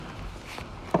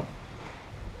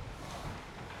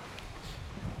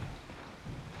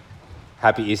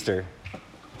Happy Easter.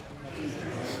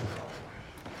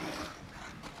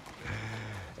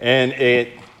 And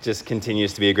it just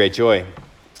continues to be a great joy.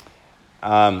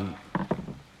 The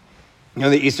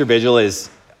Easter Vigil it's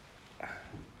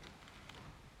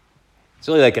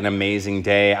really like an amazing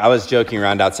day. I was joking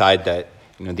around outside that,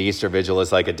 the Easter Vigil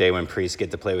is like a day when priests get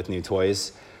to play with new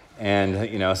toys. And,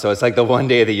 so it's like the one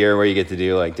day of the year where you get to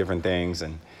do like different things.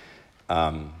 And,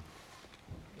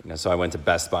 so I went to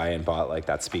Best Buy and bought like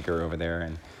that speaker over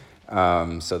there.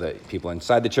 And so that people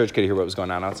inside the church could hear what was going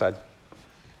on outside.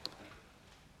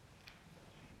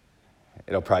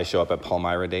 It'll probably show up at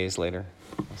Palmyra Days later.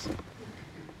 We'll see.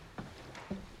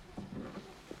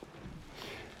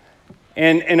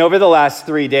 And over the last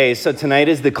 3 days, so tonight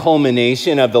is the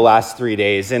culmination of the last 3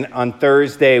 days. And on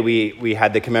Thursday, we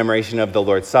had the commemoration of the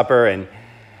Lord's Supper and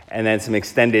then some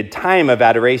extended time of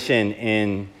adoration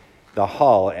in the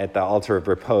hall at the Altar of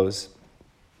Repose.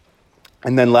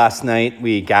 And then last night,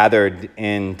 we gathered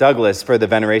in Douglas for the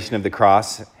veneration of the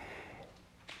cross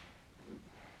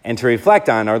and to reflect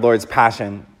on our Lord's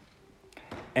passion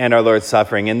and our Lord's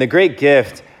suffering and the great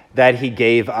gift that he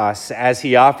gave us as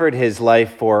he offered his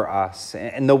life for us,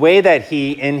 and the way that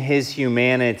he, in his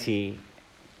humanity,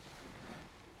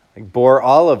 bore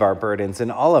all of our burdens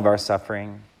and all of our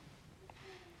suffering.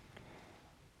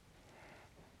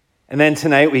 And then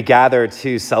tonight we gather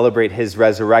to celebrate his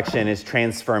resurrection, his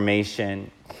transformation.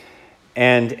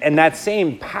 And that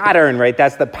same pattern, right?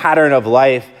 That's the pattern of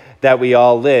life that we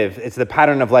all live. It's the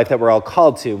pattern of life that we're all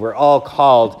called to. We're all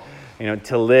called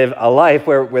to live a life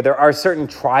where there are certain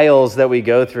trials that we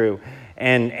go through,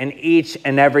 and each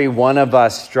and every one of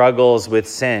us struggles with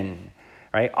sin,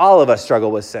 right? All of us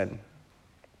struggle with sin.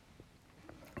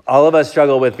 All of us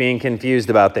struggle with being confused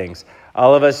about things.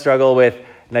 All of us struggle with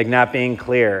not being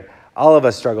clear. All of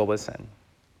us struggle with sin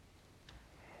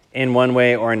in one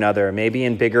way or another, maybe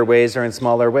in bigger ways or in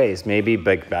smaller ways. Maybe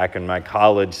back in my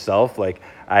college self,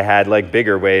 I had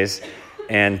bigger ways.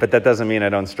 But that doesn't mean I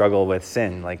don't struggle with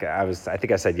sin. I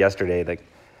think I said yesterday,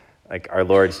 our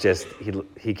Lord's just,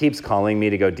 he keeps calling me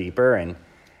to go deeper, and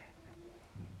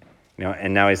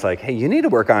and now he's like, hey, you need to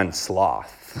work on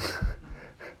sloth.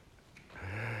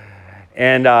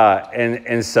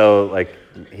 and so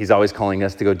he's always calling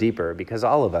us to go deeper because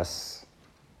all of us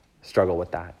struggle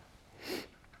with that.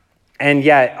 And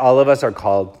yet all of us are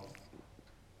called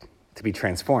to be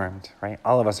transformed, right?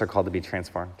 All of us are called to be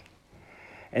transformed.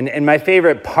 And my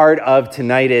favorite part of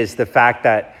tonight is the fact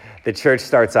that the church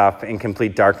starts off in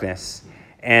complete darkness.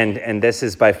 And this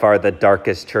is by far the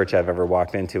darkest church I've ever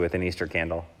walked into with an Easter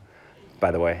candle,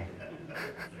 by the way.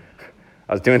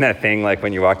 I was doing that thing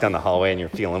when you walk down the hallway and you're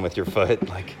feeling with your foot.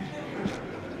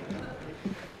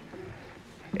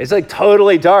 It's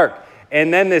totally dark.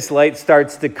 And then this light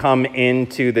starts to come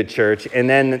into the church. And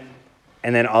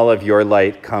then all of your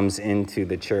light comes into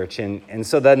the church. And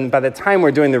so then by the time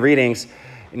we're doing the readings,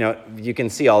 you can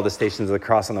see all the Stations of the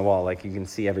Cross on the wall. You can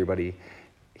see everybody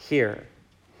here.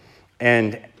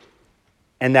 And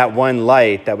that one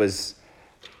light that was,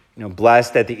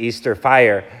 blessed at the Easter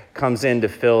fire comes in to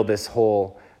fill this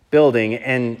whole building.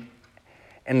 And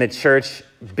the church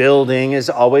building is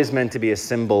always meant to be a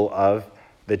symbol of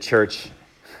the church,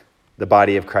 the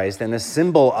body of Christ, and a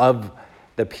symbol of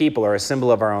the people, or a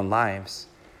symbol of our own lives.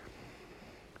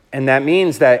 And that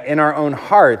means that in our own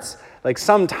hearts,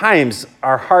 sometimes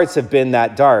our hearts have been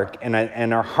that dark and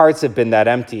our hearts have been that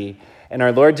empty, and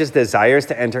our Lord just desires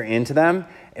to enter into them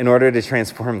in order to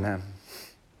transform them.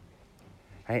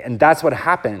 Right? And that's what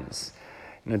happens.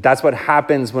 That's what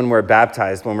happens when we're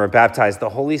baptized. When we're baptized, the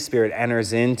Holy Spirit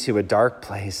enters into a dark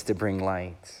place to bring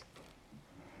light.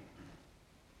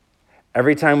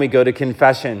 Every time we go to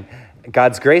confession,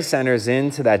 God's grace enters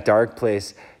into that dark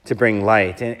place to bring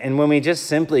light. And when we just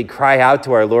simply cry out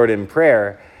to our Lord in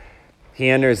prayer, he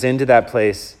enters into that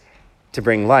place to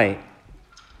bring light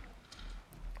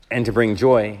and to bring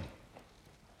joy.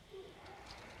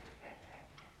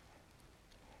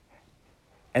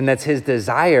 And that's his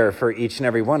desire for each and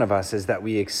every one of us, is that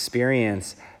we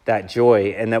experience that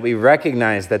joy and that we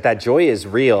recognize that joy is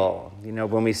real.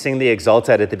 When we sing the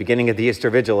Exultet at the beginning of the Easter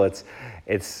Vigil,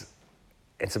 it's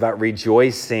about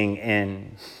rejoicing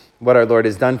in what our Lord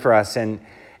has done for us, and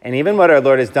even what our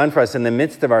Lord has done for us in the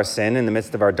midst of our sin, in the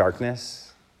midst of our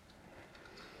darkness.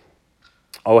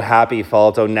 Oh, happy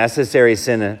fault, oh, necessary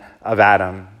sin of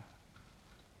Adam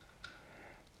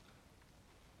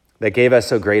that gave us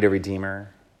so great a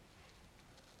Redeemer.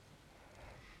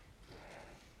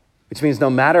 Which means no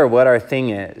matter what our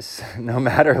thing is, no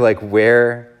matter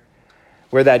where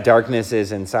that darkness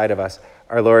is inside of us,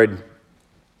 our Lord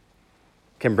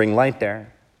can bring light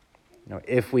there,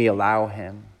 if we allow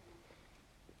him.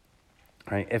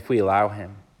 right? If we allow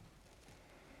him.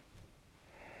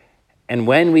 And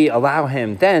when we allow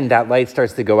him, then that light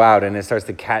starts to go out and it starts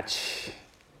to catch.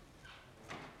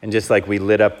 And just like we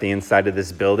lit up the inside of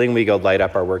this building, we go light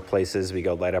up our workplaces, we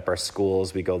go light up our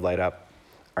schools, we go light up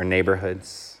our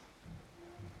neighborhoods.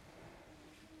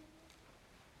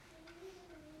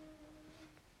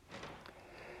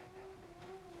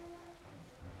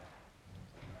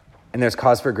 And there's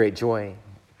cause for great joy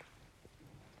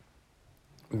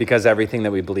because everything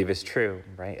that we believe is true,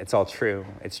 right? It's all true.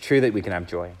 It's true that we can have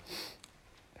joy.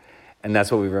 And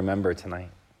that's what we remember tonight.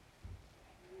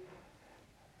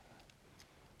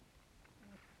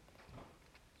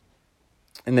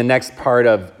 In the next part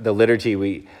of the liturgy,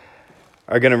 we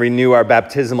are going to renew our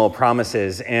baptismal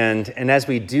promises. And as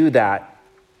we do that,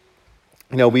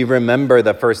 we remember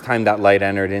the first time that light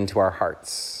entered into our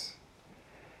hearts.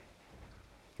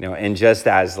 And just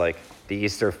as like the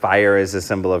Easter fire is a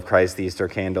symbol of Christ, the Easter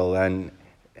candle then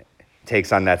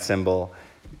takes on that symbol,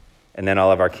 and then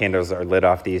all of our candles are lit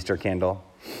off the Easter candle.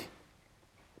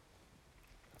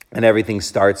 And everything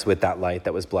starts with that light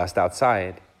that was blessed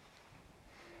outside.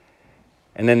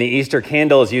 And then the Easter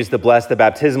candle is used to bless the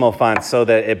baptismal font so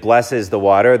that it blesses the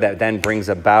water that then brings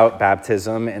about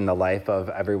baptism in the life of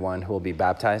everyone who will be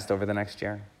baptized over the next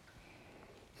year.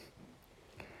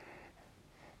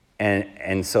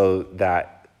 And so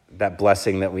that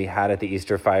blessing that we had at the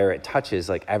Easter fire, it touches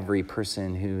like every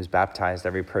person who's baptized,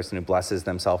 every person who blesses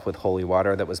themselves with holy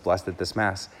water that was blessed at this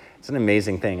Mass. It's an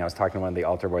amazing thing. I was talking to one of the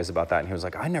altar boys about that, and he was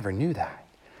like, I never knew that.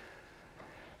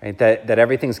 Right? That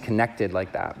everything's connected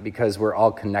like that because we're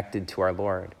all connected to our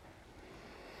Lord.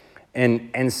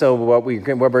 And so what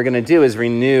we're going to do is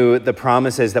renew the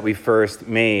promises that we first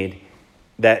made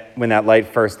that when that light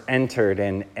first entered.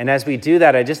 And as we do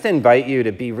that, I just invite you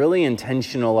to be really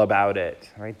intentional about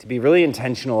it, right? To be really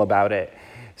intentional about it.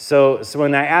 So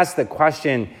when I ask the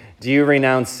question, do you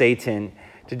renounce Satan?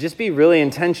 To just be really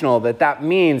intentional that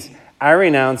means I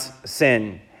renounce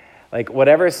sin. Like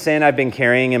whatever sin I've been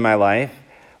carrying in my life,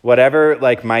 whatever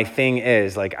like my thing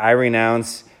is, like I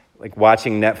renounce like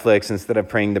watching Netflix instead of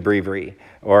praying the breviary,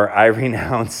 or I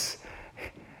renounce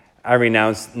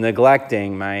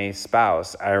neglecting my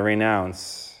spouse. I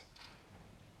renounce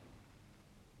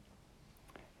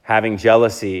having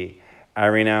jealousy. I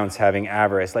renounce having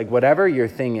avarice. Like whatever your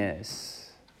thing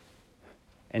is.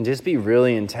 And just be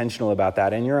really intentional about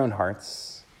that in your own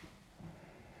hearts.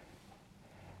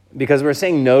 Because we're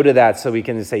saying no to that so we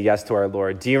can say yes to our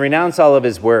Lord. Do you renounce all of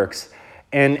his works?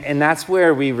 And that's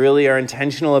where we really are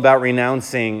intentional about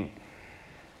renouncing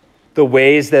the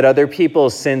ways that other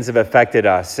people's sins have affected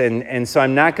us. And so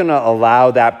I'm not going to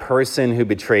allow that person who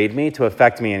betrayed me to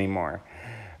affect me anymore.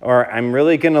 Or I'm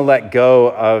really going to let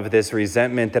go of this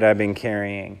resentment that I've been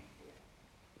carrying.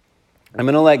 I'm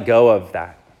going to let go of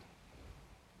that.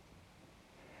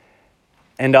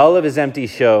 And all of his empty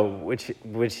show,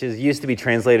 which used to be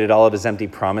translated all of his empty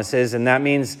promises. And that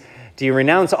means, do you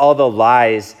renounce all the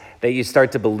lies that you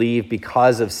start to believe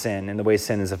because of sin and the way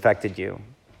sin has affected you?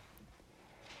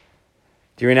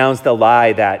 Do you renounce the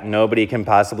lie that nobody can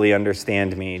possibly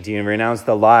understand me? Do you renounce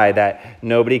the lie that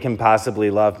nobody can possibly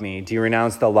love me? Do you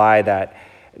renounce the lie that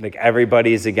like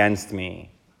everybody's against me?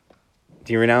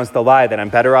 Do you renounce the lie that I'm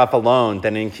better off alone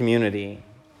than in community?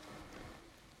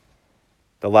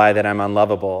 The lie that I'm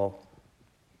unlovable?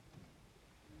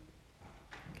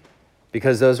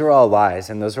 Because those are all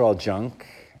lies and those are all junk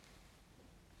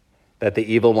that the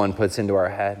evil one puts into our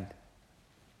head.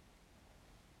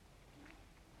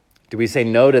 Do we say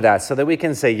no to that so that we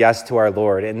can say yes to our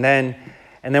Lord? And then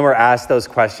we're asked those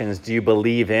questions. Do you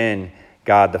believe in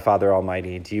God the Father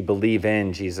Almighty? Do you believe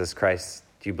in Jesus Christ?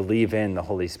 Do you believe in the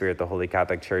Holy Spirit, the Holy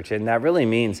Catholic Church? And that really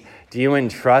means, do you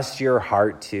entrust your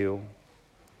heart to?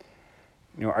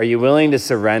 Are you willing to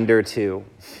surrender to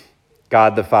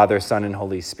God the Father, Son, and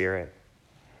Holy Spirit?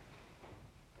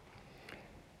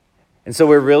 And so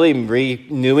we're really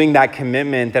renewing that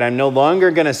commitment that I'm no longer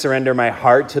going to surrender my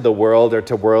heart to the world or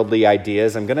to worldly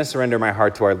ideas. I'm going to surrender my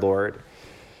heart to our Lord.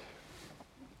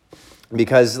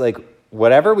 Because like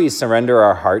whatever we surrender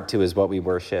our heart to is what we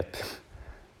worship.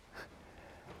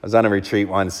 I was on a retreat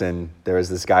once and there was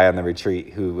this guy on the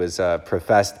retreat who was a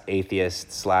professed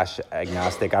atheist /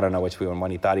 agnostic. I don't know which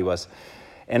one he thought he was.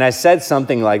 And I said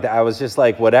something like that. I was just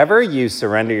like, whatever you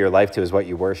surrender your life to is what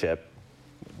you worship,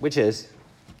 which is.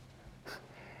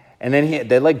 And then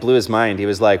they like blew his mind. He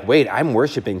was like, wait, I'm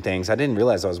worshiping things. I didn't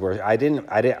realize I was worshiping. I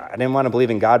didn't want to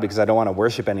believe in God because I don't want to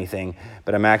worship anything,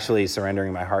 but I'm actually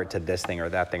surrendering my heart to this thing or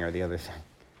that thing or the other thing.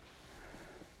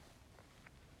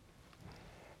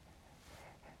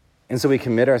 And so we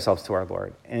commit ourselves to our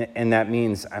Lord. And that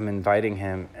means I'm inviting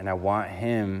him, and I want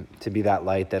him to be that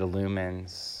light that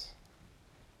illumines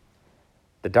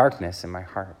the darkness in my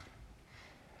heart.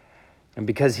 And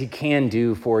because he can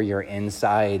do for your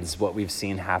insides what we've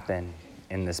seen happen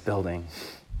in this building.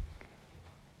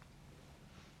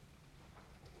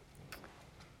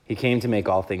 He came to make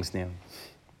all things new.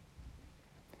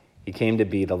 He came to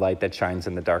be the light that shines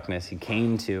in the darkness. He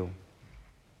came to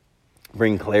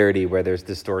bring clarity where there's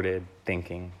distorted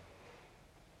thinking.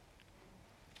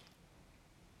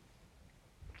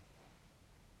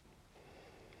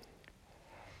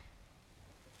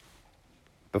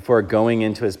 Before going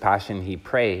into his passion, he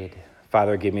prayed,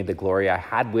 Father, give me the glory I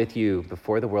had with you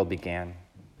before the world began.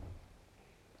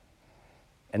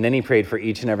 And then he prayed for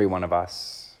each and every one of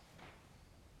us,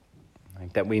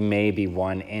 like that we may be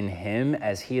one in him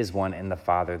as he is one in the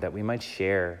Father, that we might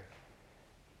share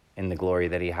in the glory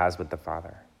that he has with the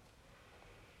Father.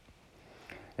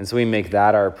 And so we make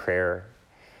that our prayer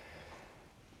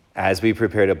as we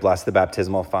prepare to bless the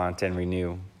baptismal font and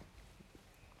renew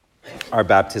our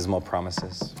baptismal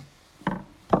promises.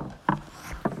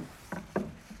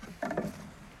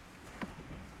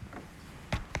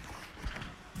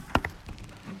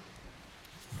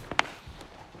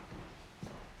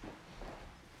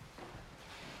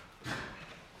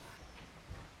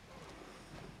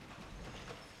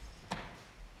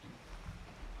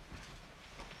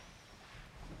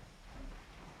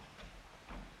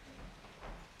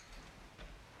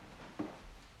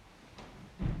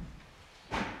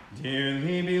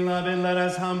 Dearly beloved, let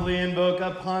us humbly invoke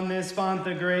upon this font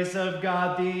the grace of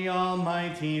God, the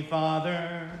Almighty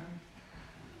Father,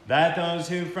 that those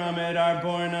who from it are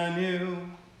born anew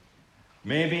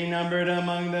may be numbered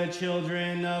among the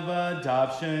children of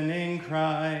adoption in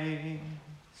Christ.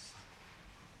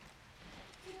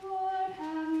 Lord,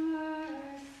 have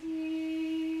mercy.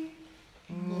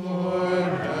 Lord,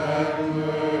 have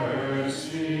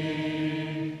mercy.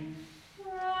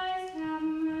 Christ, have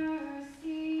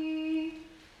mercy.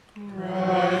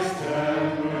 Christ,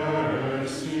 have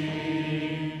mercy.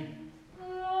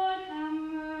 Lord, have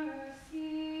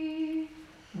mercy.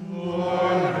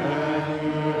 Lord, have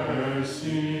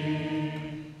mercy.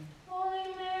 Holy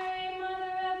Mary,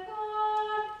 Mother of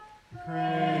God,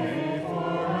 Pray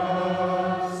for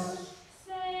us.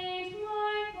 Saint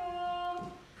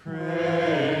Michael,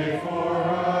 Pray for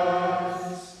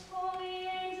us. holy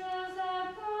angels of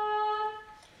God,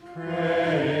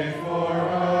 Pray for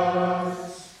us.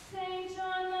 Saint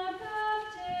John the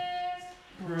Baptist,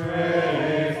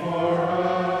 Pray for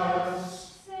us.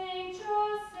 Saint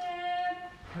Joseph,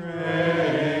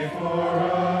 Pray for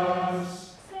us.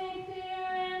 Saint Peter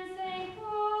and Saint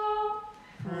Paul,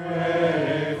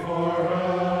 Pray for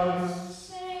us.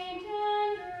 Saint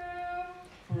Andrew,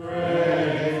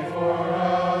 Pray for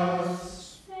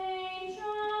us. Saint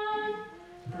John,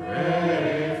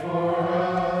 Pray for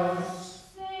us.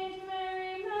 Saint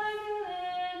Mary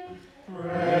Magdalene,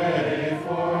 Pray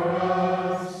for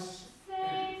us.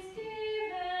 Saint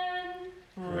Stephen,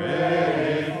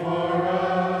 Pray for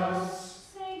us.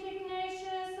 Saint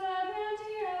Ignatius of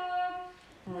Antioch,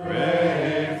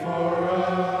 Pray for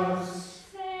us.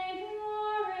 Saint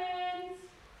Lawrence,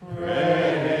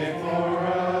 Pray for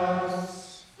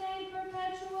us. Saint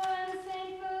Perpetua and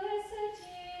Saint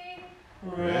Felicity,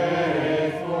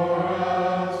 Pray for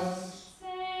us.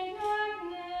 Saint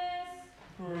Agnes,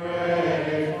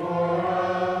 Pray for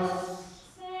us.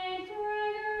 Saint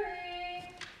Gregory,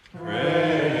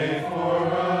 Pray for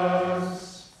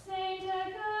us. Saint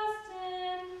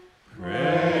Augustine,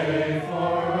 Pray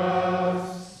for us.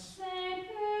 Saint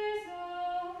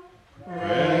Basil,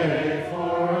 Pray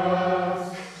for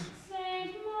us.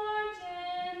 Saint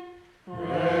Martin,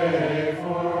 Pray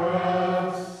for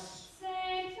us.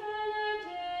 Saint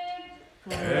Benedict,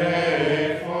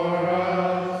 Pray for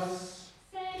us.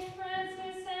 Saint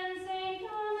Francis and Saint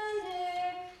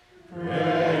Dominic,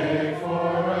 Pray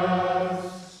for us.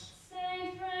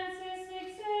 Saint Francis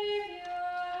Xavier,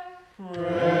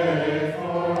 Pray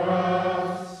for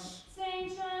us. Saint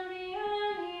John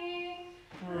Vianney,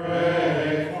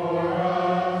 Pray for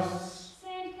us.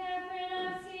 Saint Catherine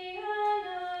of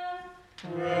Siena,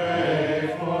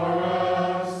 Pray for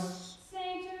us.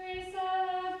 Saint Teresa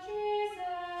of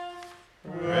Jesus,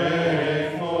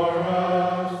 Pray for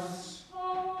us.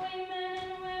 holy men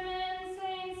and women,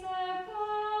 saints of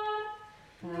God,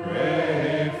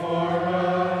 Pray for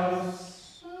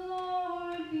us.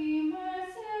 Lord be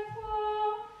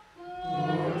merciful,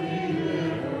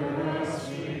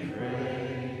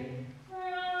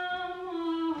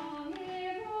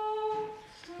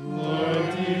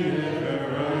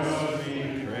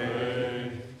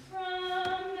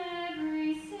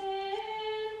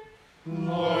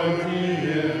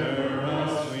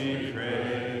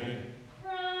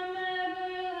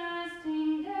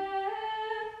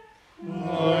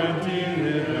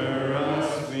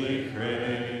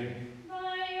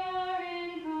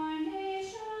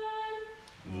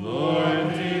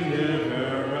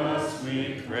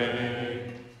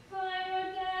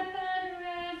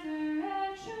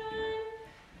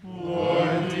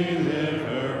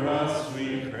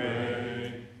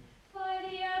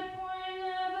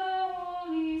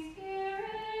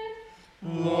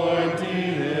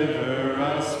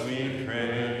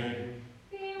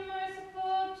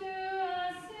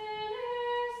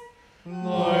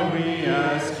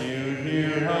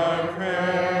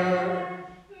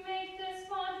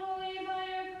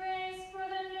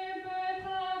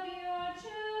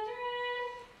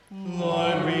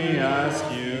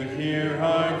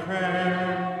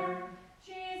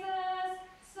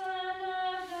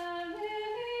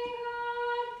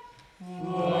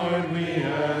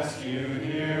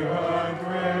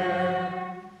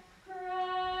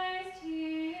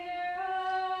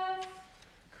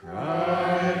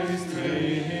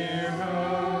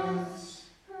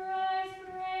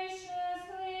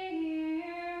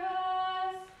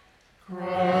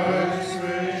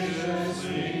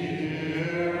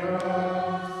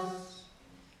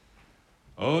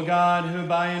 God, who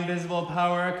by invisible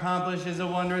power accomplishes a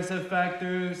wondrous effect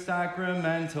through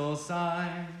sacramental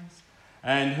signs,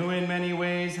 and who in many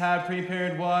ways have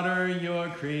prepared water, your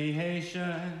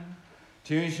creation,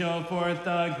 to show forth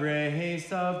the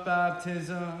grace of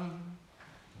baptism.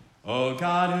 O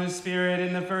God, whose Spirit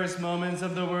in the first moments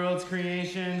of the world's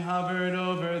creation hovered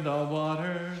over the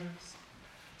waters,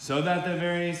 so that the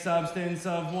very substance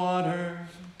of water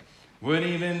would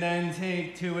even then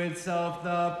take to itself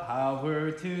the power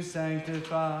to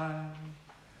sanctify.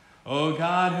 O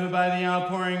God, who by the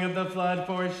outpouring of the flood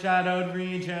foreshadowed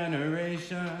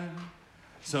regeneration,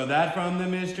 so that from the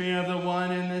mystery of the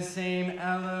one and the same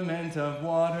element of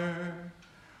water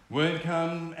would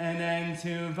come an end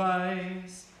to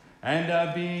vice and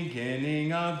a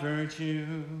beginning of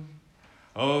virtue.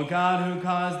 O God, who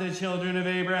caused the children of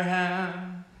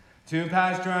Abraham to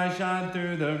pass dry shod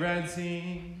through the Red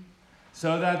Sea,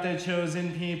 so that the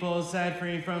chosen people set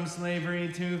free from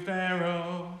slavery to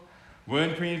Pharaoh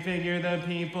would prefigure the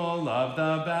people of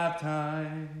the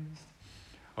baptized.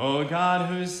 O God,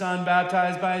 whose Son,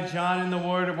 baptized by John in the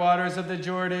waters of the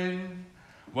Jordan,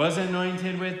 was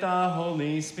anointed with the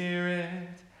Holy Spirit,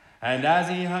 and as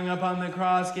he hung upon the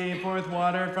cross gave forth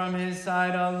water from his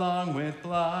side along with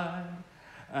blood,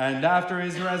 and after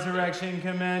his resurrection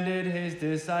commanded his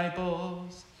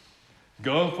disciples,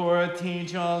 "Go forth,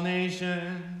 teach all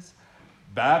nations,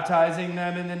 baptizing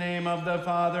them in the name of the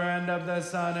Father and of the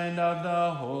Son and of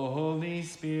the Holy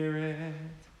Spirit."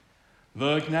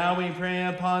 Look now, we pray,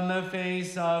 upon the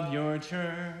face of your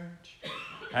church,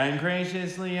 and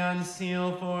graciously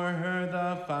unseal for her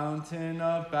the fountain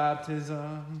of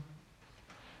baptism.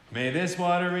 May this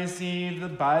water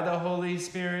receive by the Holy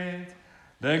Spirit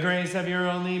the grace of your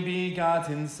only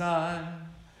begotten Son,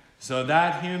 so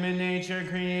that human nature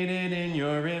created in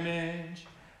your image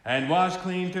and washed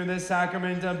clean through the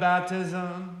sacrament of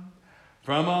baptism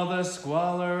from all the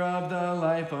squalor of the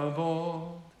life of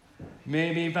old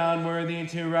may be found worthy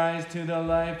to rise to the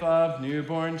life of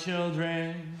newborn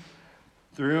children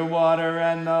through water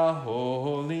and the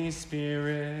Holy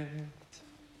Spirit.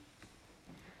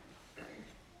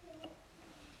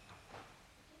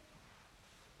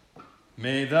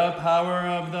 May the power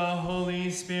of the Holy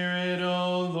Spirit,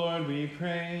 O Lord, we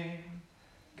pray,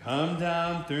 come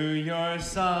down through your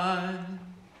Son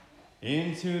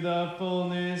into the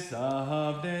fullness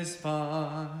of this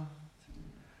font,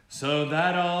 so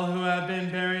that all who have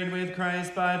been buried with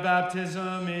Christ by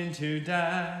baptism into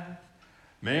death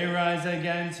may rise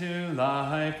again to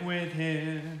life with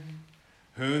him,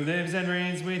 who lives and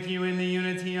reigns with you in the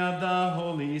unity of the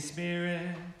Holy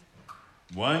Spirit,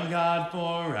 one God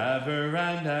forever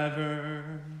and ever.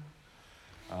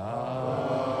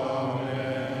 Amen.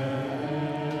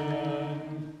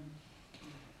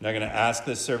 Now I'm going to ask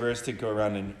the servers to go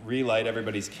around and relight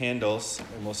everybody's candles,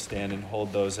 and we'll stand and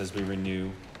hold those as we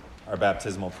renew our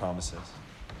baptismal promises.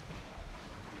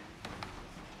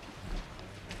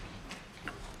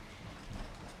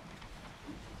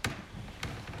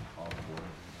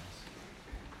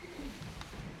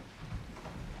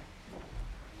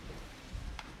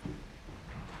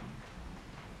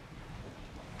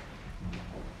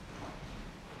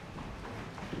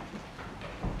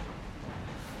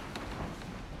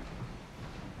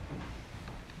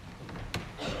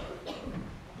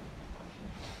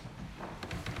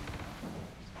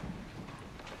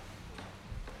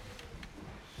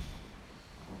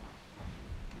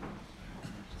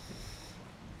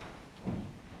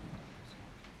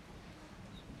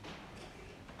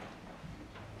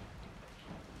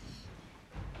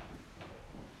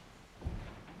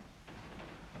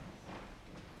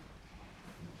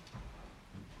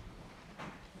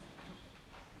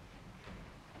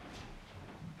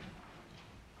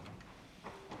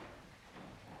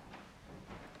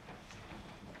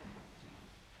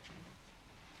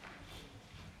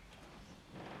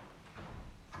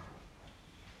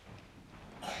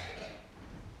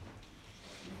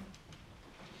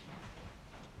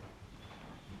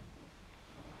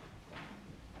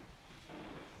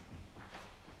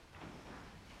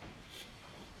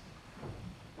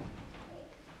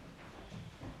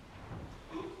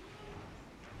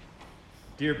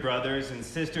 Dear brothers and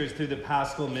sisters, through the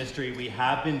Paschal mystery, we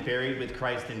have been buried with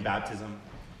Christ in baptism,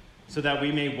 so that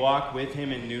we may walk with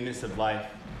him in newness of life.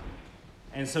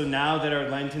 And so now that our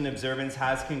Lenten observance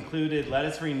has concluded, let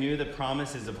us renew the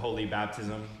promises of holy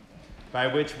baptism, by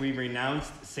which we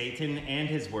renounced Satan and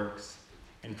his works,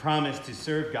 and promise to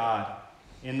serve God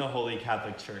in the Holy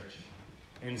Catholic Church.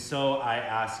 And so I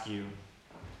ask you,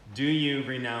 do you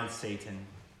renounce Satan?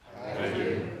 I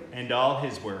do. And all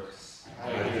his works?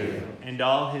 I do. And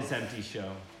all his empty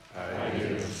show? I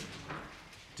do.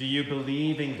 Do you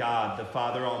believe in God, the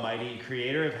Father Almighty,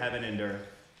 creator of heaven and earth?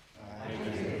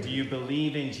 Do you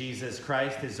believe in Jesus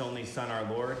Christ, his only Son,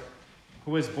 our Lord,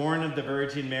 who was born of the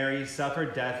Virgin Mary,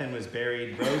 suffered death and was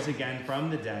buried, rose again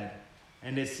from the dead,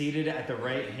 and is seated at the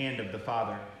right hand of the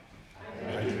Father?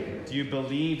 Do you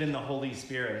believe in the Holy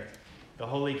Spirit, the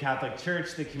Holy Catholic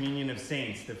Church, the communion of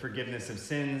saints, the forgiveness of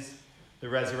sins, the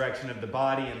resurrection of the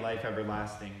body, and life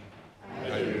everlasting?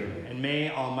 And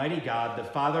may Almighty God, the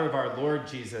Father of our Lord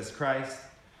Jesus Christ,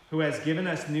 who has given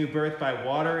us new birth by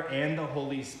water and the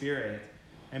Holy Spirit,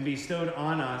 and bestowed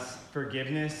on us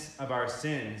forgiveness of our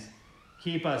sins,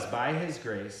 keep us by his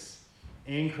grace,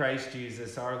 in Christ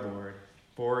Jesus our Lord,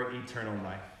 for eternal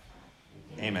life.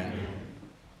 Amen.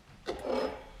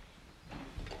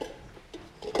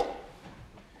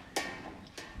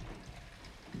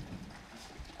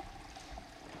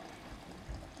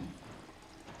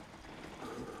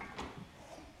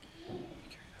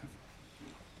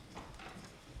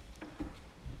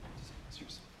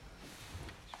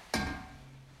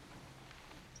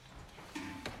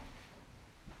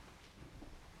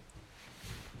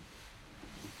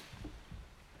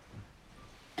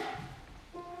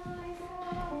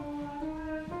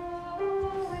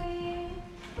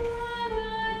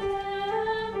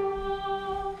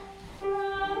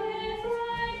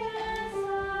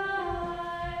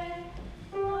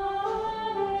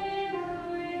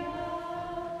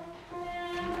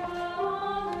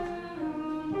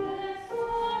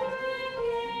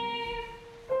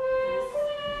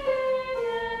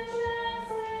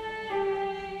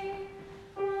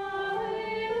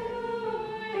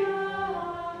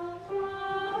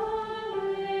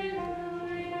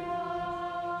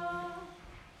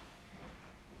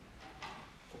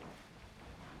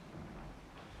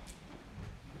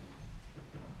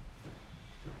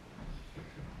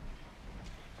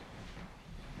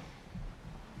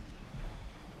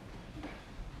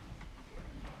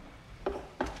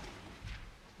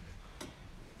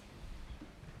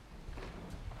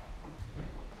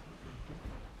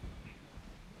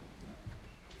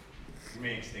 You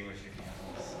may extinguish your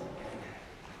candles.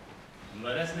 And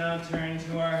let us now turn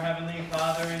to our Heavenly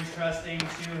Father, entrusting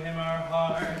to him our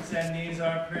hearts, and these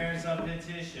are prayers of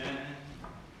petition.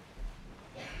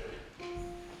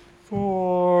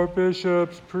 For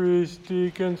bishops, priests,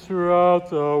 deacons throughout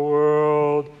the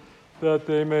world, that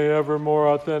they may ever more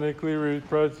authentically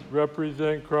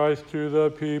represent Christ to the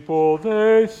people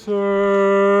they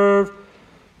serve.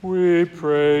 We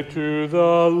pray to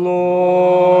the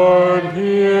Lord,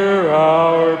 hear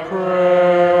our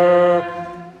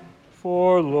prayer.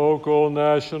 For local,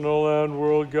 national, and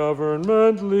world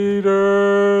government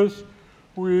leaders,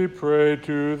 we pray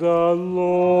to the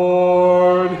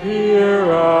Lord, hear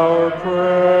our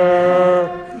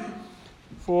prayer.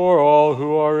 For all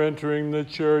who are entering the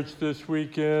church this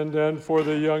weekend, and for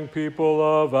the young people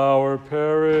of our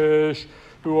parish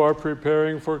who are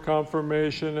preparing for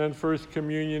confirmation and First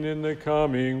Communion in the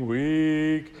coming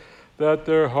week, that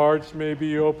their hearts may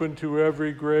be open to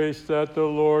every grace that the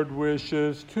Lord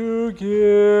wishes to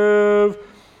give.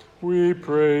 We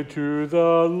pray to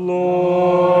the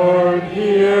Lord,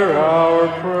 hear our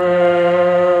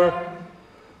prayer.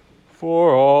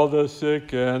 For all the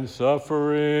sick and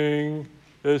suffering,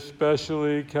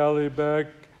 especially Callie Beck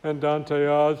and Dante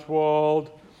Oswald,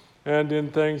 and in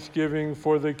thanksgiving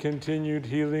for the continued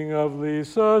healing of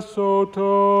Lisa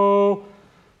Soto,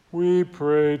 we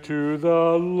pray to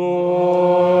the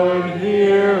Lord,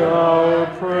 hear our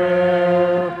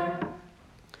prayer.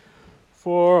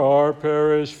 For our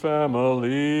parish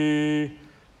family,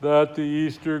 that the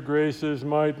Easter graces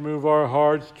might move our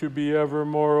hearts to be ever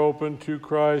more open to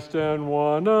Christ and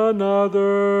one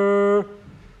another,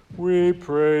 we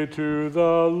pray to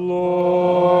the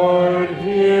Lord,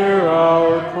 hear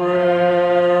our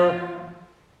prayer.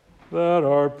 That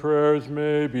our prayers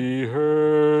may be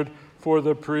heard for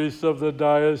the priests of the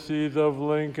Diocese of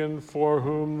Lincoln, for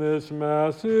whom this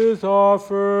Mass is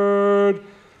offered,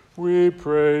 we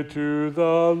pray to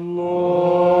the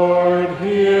Lord,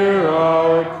 hear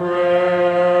our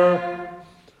prayer.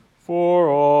 For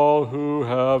all who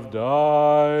have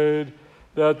died,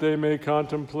 that they may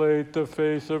contemplate the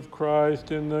face of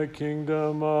Christ in the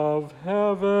kingdom of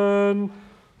heaven,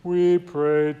 we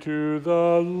pray to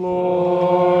the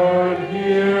Lord,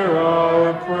 hear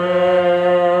our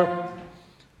prayer.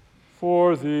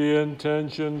 For the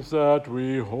intentions that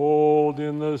we hold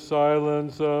in the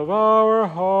silence of our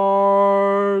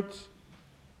hearts,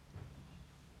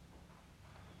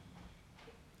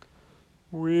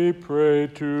 we pray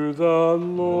to the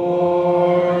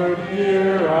Lord,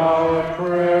 hear our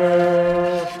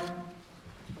prayer.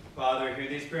 Father, hear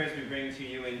these prayers we bring to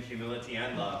you in humility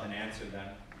and love, and answer them.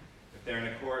 they're in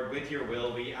accord with your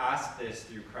will, we ask this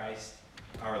through Christ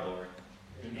our Lord.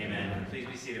 Amen. Please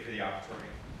be seated for the offertory.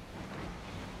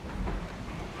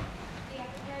 The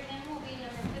offertory hymn will be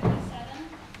number 57,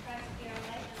 Christ be our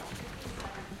light, number 57.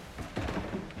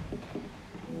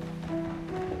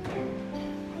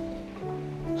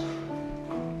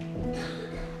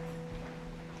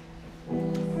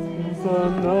 The